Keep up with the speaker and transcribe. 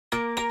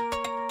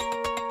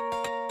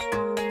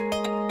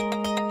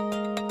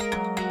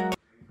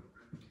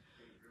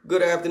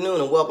Good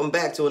afternoon and welcome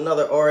back to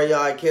another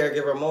RAI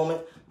Caregiver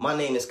Moment. My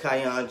name is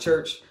Kion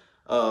Church.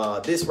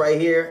 This right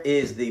here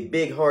is the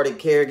Big Hearted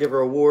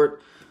Caregiver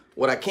Award.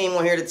 What I came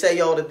on here to tell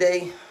y'all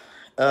today,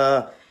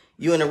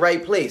 you're in the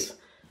right place.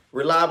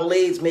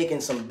 ReliableAid's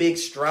making some big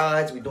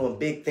strides. We're doing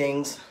big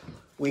things.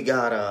 We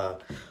got a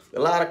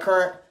lot of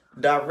current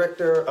direct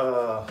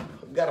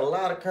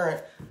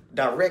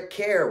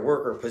care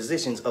worker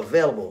positions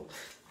available.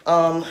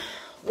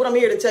 What I'm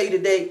here to tell you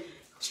today,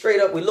 straight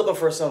up, we're looking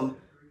for some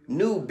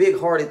new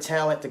big-hearted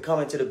talent to come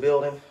into the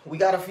building. We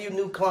got a few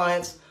new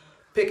clients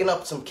picking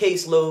up some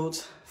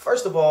caseloads.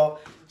 First of all,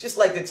 just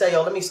like to tell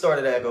y'all, let me start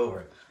it back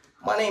over.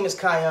 My name is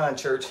Kion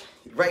Church.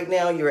 Right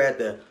now, you're at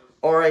the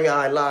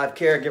RAI Live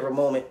Caregiver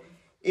Moment.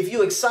 If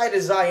you're excited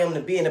as I am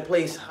to be in the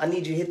place, I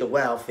need you to hit the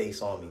wow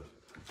face on me.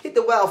 Hit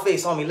the wow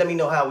face on me. Let me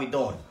know how we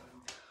doing.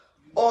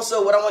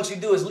 Also, what I want you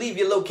to do is leave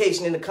your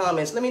location in the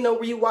comments. Let me know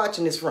where you're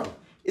watching this from.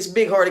 It's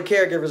big-hearted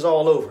caregivers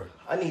all over.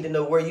 I need to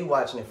know where you're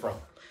watching it from.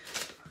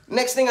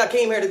 Next thing I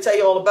came here to tell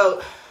you all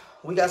about,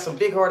 we got some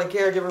big-hearted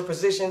caregiver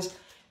positions.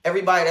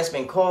 Everybody that's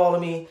been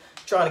calling me,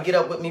 trying to get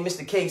up with me,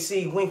 Mr.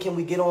 KC, when can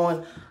we get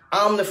on?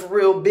 I'm the for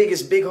real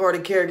biggest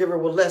big-hearted caregiver.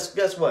 Well,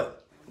 guess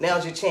what?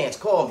 Now's your chance.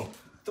 Call me.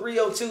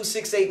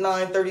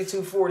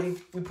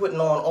 302-689-3240. We putting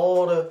on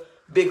all the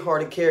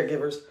big-hearted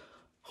caregivers.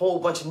 Whole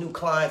bunch of new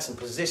clients and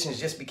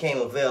positions just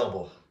became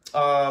available.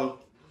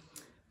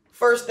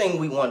 First thing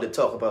we wanted to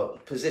talk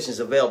about, positions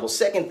available.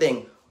 Second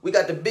thing, we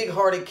got the Big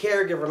Hearted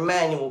Caregiver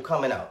Manual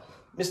coming out.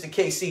 Mr.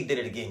 KC did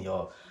it again,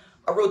 y'all.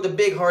 I wrote the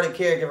Big Hearted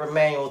Caregiver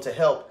Manual to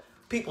help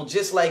people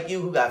just like you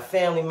who got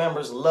family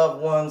members,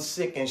 loved ones,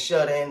 sick and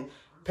shut in,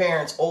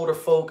 parents, older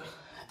folk,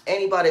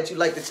 anybody that you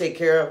like to take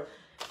care of.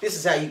 This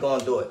is how you're going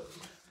to do it.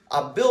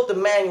 I built the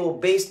manual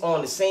based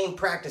on the same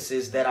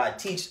practices that I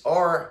teach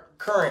our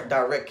current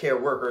direct care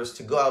workers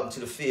to go out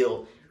into the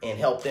field and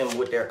help them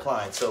with their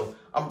clients. So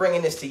I'm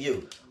bringing this to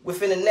you.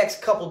 Within the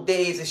next couple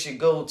days, it should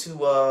go to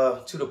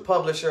the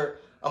publisher.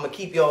 I'm gonna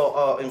keep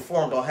y'all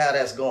informed on how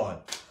that's going.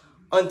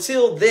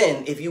 Until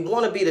then, if you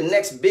want to be the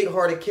next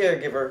big-hearted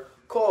caregiver,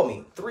 call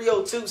me.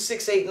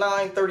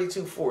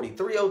 302-689-3240.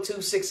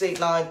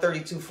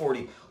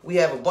 302-689-3240. We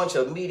have a bunch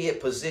of immediate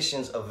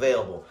positions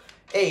available.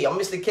 Hey, I'm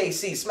Mr.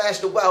 KC. Smash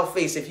the wow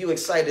face if you're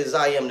excited as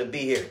I am to be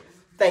here.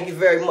 Thank you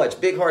very much.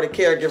 Big-hearted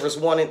caregivers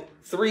wanted.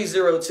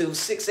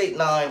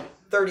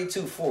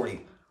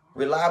 302-689-3240.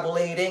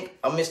 ReliableAid Inc.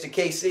 I'm Mr.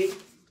 KC.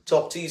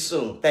 Talk to you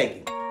soon.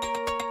 Thank you.